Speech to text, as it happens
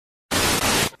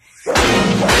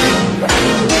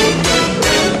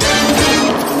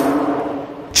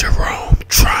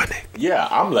Yeah,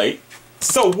 I'm late.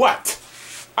 So what?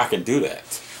 I can do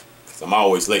that. Because I'm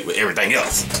always late with everything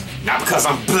else. Not because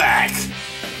I'm black.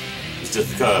 It's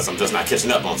just because I'm just not catching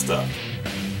up on stuff.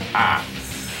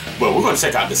 Well, we're going to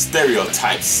check out the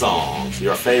Stereotypes Song,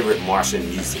 your favorite Martian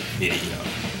music video.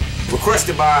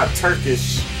 Requested by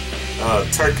Turkish, I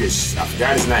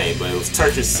forgot his name, but it was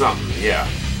Turkish something, yeah,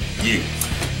 you.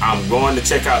 I'm going to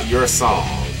check out your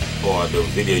song, or the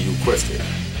video you requested,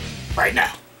 right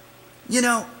now. You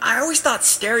know, I always thought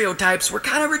stereotypes were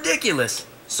kind of ridiculous,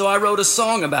 so I wrote a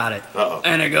song about it.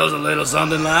 And it goes a little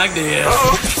something like this.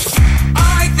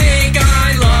 I think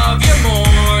I love you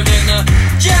more than the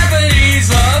Japanese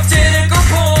love tentacle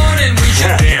porn, and we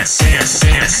should dance to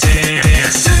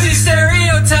these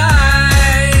stereotypes.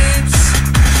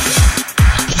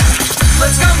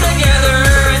 Let's come together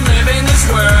and live in this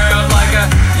world like a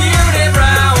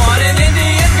unibrow on an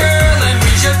Indian girl, and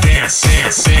we should dance to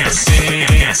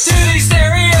these stereotypes.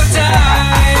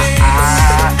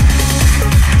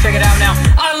 Check it out now.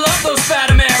 I love those fat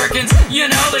Americans. You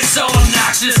know they're so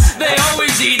obnoxious. They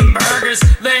always eating burgers.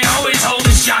 They always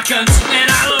holding shotguns. And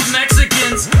I love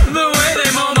Mexicans. The way they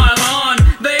mow my lawn.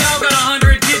 They all got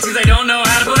 100 kids because they don't know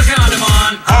how to put a condom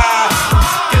on.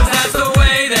 Cause that's the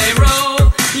way they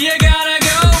roll. You gotta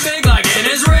go big like an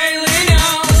Israeli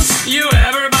nose. You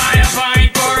ever buy a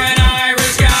pint for an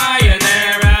Irish guy and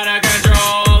they're out of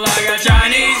control like a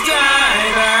Chinese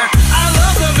driver? I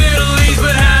love the Middle East,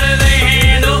 but how do they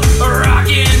handle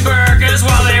rocking burkas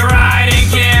while they riding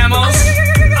camels?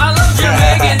 I love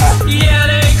Jamaicans, yeah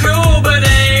they cool, but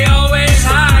they always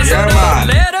high, so don't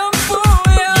let them fool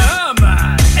ya.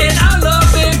 And I love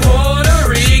big Puerto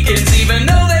Ricans, even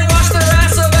though they wash their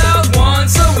ass about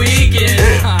once a weekend.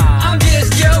 I'm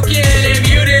just joking, if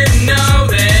you didn't know,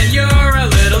 then you're a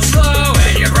little slow,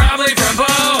 and you're probably from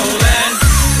Poland.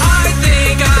 I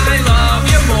think I love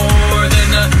you more than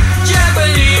the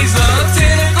Japanese love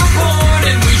tentacle porn,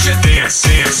 and we should dance to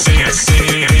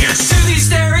these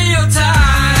stereotypes.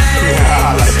 Yeah,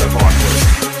 I like that part.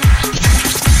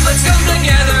 Let's come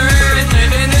together and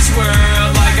live in this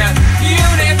world like a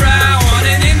unibrow on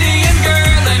an Indian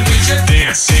girl, and we should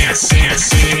dance to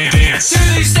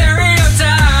these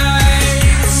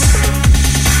stereotypes.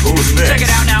 Who's next? Check it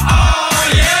out now. Oh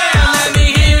yeah, let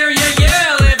me hear you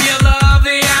yell if you love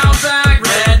the outback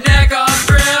redneck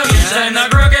Australians and the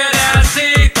crooked ass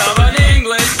teeth of an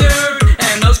English dude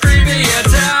and those creepy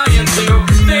Italians who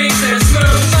think they're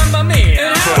smooth. Mamma mia.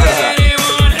 And how can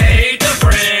anyone hate the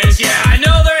French? Yeah, I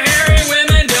know they're hairy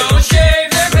women don't shave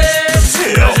their pits.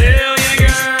 Brazilian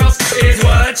girls is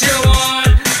what you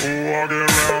want. Walking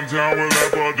around town with that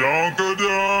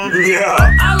badonkadonk.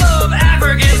 Yeah. I love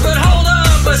Africans, but hold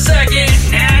up a second.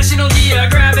 National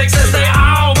Geographic says they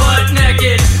all butt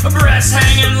naked, breasts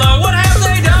hanging low. What have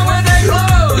they done with their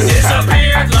clothes?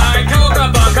 Disappeared like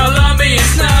Coca but Colombian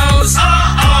snows.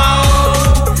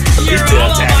 You're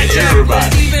all on my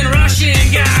checklist, even Russian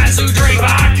guys who drink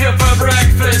vodka for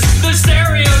breakfast. The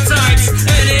stereotypes,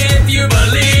 and if you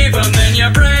believe them, then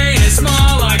your brain is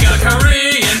small like a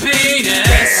Korean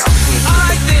penis.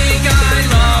 I think I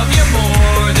love you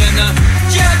more than the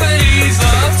Japanese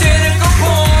love tentacle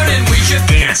porn, and we should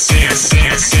dance to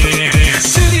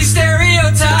these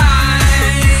stereotypes.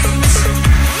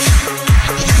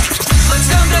 Let's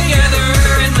come together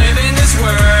and live in this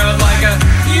world like a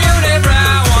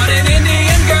unibrow on an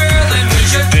Indian girl, and we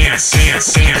should dance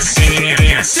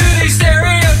to these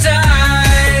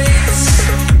stereotypes.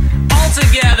 All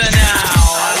together now.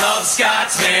 I love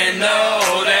Scotsmen,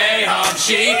 no, they hump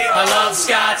sheep. I love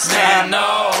Scotsmen,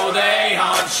 no, they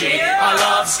hump sheep. I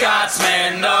love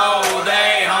Scotsmen, no,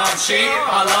 they hump sheep.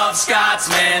 I love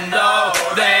Scotsmen, no,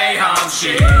 they hump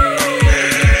sheep.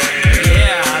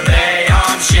 Yeah, they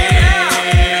hump sheep.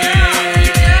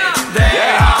 They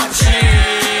hump sheep.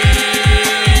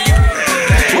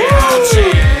 They hump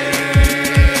sheep.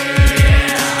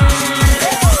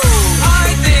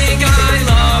 I think I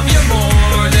love you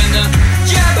more than the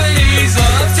Japanese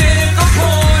love tentacle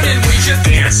porn, and we should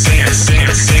dance to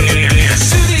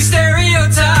these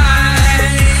stereotypes.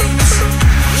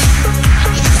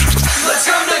 Let's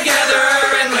come together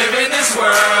and live in this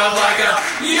world like a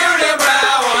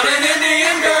unibrow on an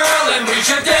Indian girl, and we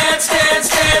should dance to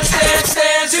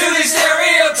these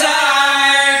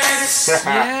stereotypes.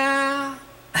 Yeah.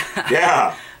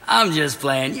 Yeah. I'm just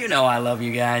playing. You know I love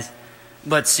you guys.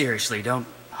 But seriously, don't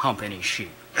hump any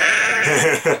sheep.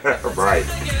 Right.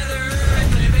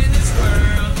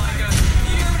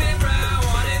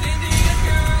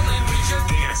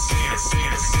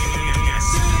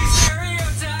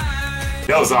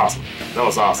 That was awesome. That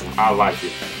was awesome. I like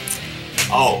it.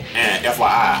 Oh, and FYI,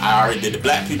 I already did the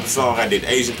black people song, I did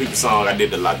the Asian people song, I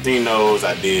did the Latinos,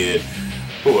 I did,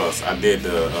 who else? I did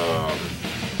the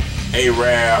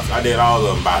Arabs, I did all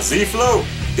of them by Z-Flow.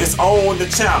 It's on the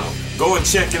channel. Go and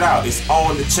check it out. It's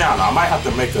on the channel. I might have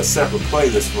to make a separate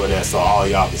playlist for that so all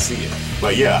y'all can see it.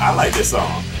 But yeah, I like this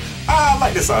song. I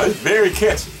like this song. It's very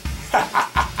catchy.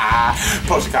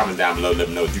 Post your comments down below. Let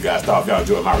me know what you guys thought. If y'all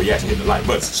enjoyed my reaction, hit the like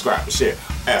button, subscribe, and share.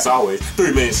 As always,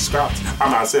 3 million subscribers.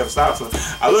 I'm out of 7,000.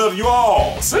 I love you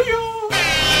all. See ya.